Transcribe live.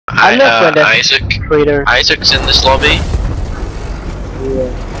I left when there's Isaac. crater. Isaac's in this lobby. Yeah.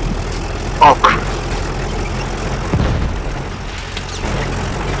 Oh crap.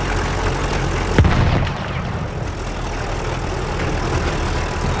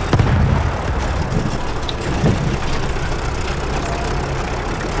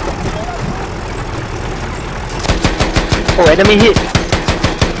 Oh, enemy hit!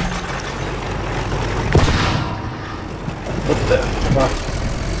 What the fuck?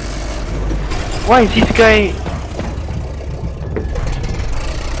 Why is this guy...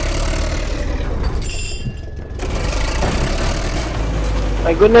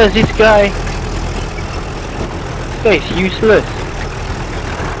 My goodness, this guy is useless.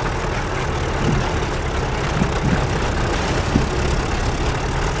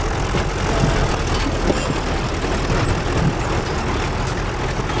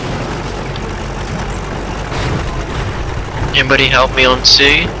 Anybody help me on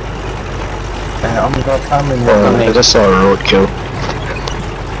C? I'm not coming. I just saw a roadkill.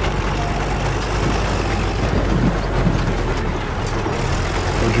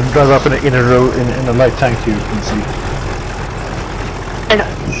 You can drive up in a row in a light tank you can see.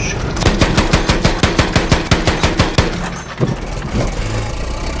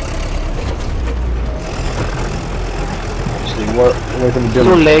 Actually, what away from the So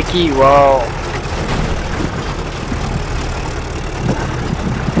building. laggy, wow.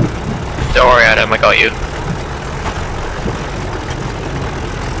 Don't worry, Adam, I got you.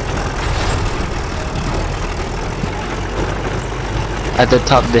 At the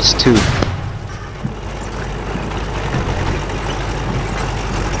top, there's two.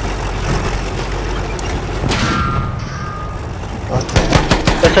 What the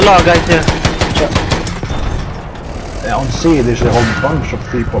hell? There's a lot of guys here. Yeah, on C there's a whole bunch of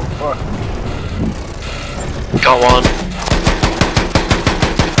people. Fuck. Got one.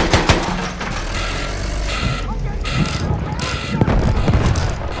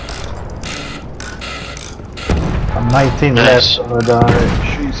 I'm 19 Nice. left, I'm gonna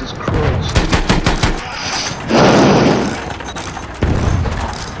die. Jesus Christ.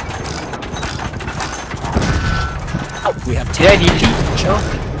 We have Did I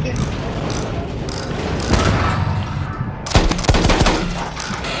DC?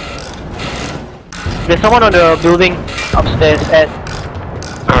 There's someone on the building upstairs at...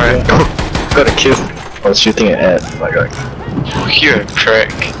 Alright. Got a kill. I was shooting at Ed. Oh my god. You're a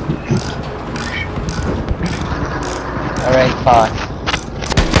prick. Alright, fine.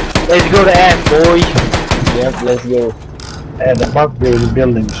 Let's go to F, boys. Yep, let's go. And the bug there in the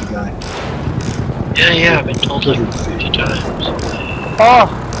buildings, you guy. Yeah, I've been told like 50 times. Oh!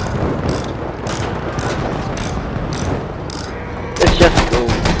 Let's just go.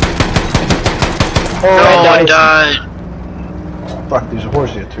 Oh, No, I I died. died. Fuck, there's a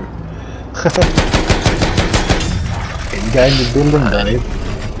horse here too. Okay, the guy in the building died.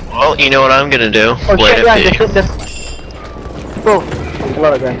 Well, you know what I'm gonna do. Oh Wait shit, a yeah, bit. there's... Bro, there's a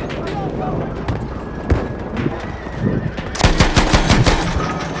lot of guys.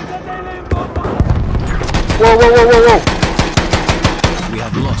 Whoa, whoa, whoa, whoa, whoa! we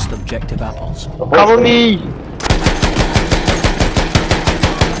have lost objective apples. Cover me!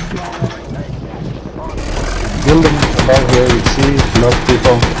 Building above here, you see, a lot of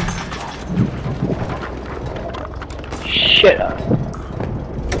people. Shit.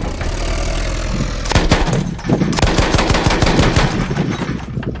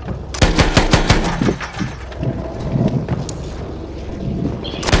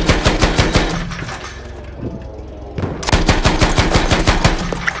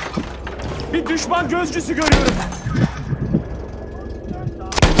 Bir düşman gözcüsü görüyorum.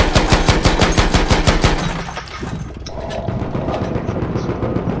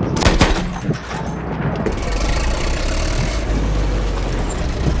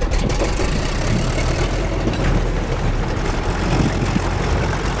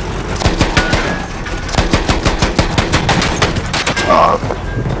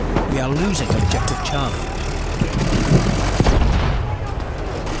 We are losing objective Charlie.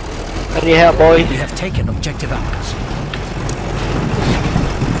 I need help, boys. We have taken objective apples.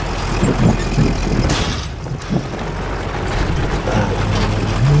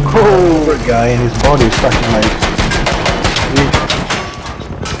 Oh, poor guy, and his body is fucking like...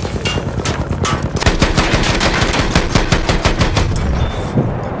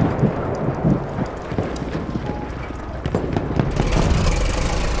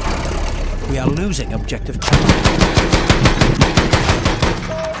 We are losing objective Charlie.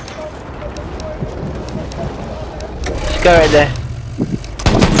 This guy right there.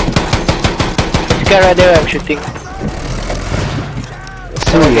 This guy right there I'm shooting.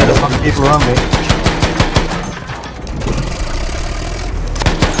 see, there's some people around me.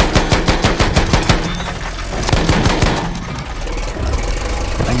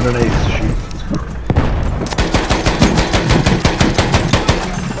 And grenades to shoot.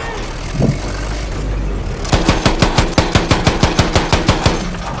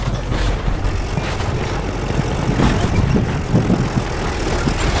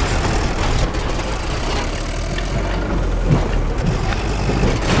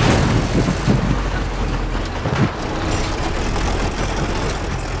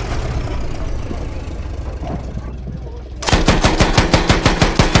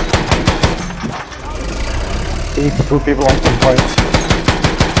 Two people on some point.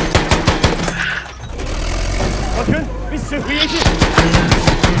 Bakın biz sıhhiyeci.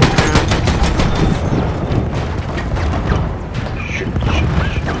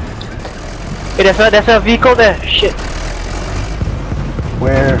 Hey, there's a vehicle there. Shit.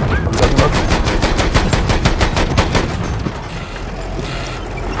 Where? I'm looking up.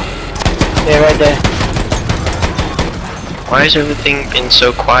 Yeah, right there. Why has everything been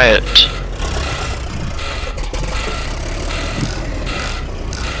so quiet?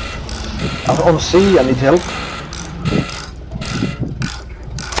 I'm on C, I need help.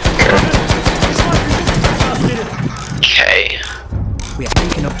 Okay. We are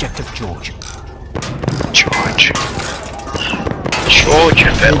taking objective George. George. George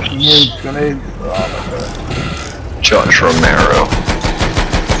Evans. Grenade. George Romero.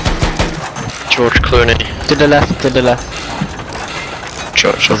 George Clooney. To the left, to the left.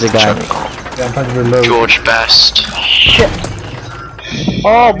 George of There's a the guy. Jungle. Yeah, I'm trying to reload. George Best. Shit.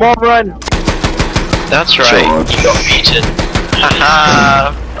 Oh, bomb run. That's right. George. You got beaten.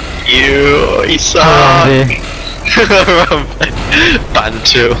 Haha. You suck.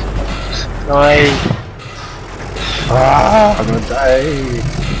 Bantu. Nice. Ah, I'm gonna die.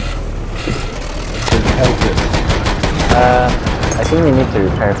 Can't help it. I think we need to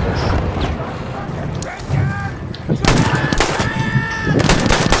repair this.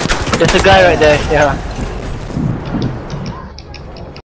 There's a guy right there. Yeah.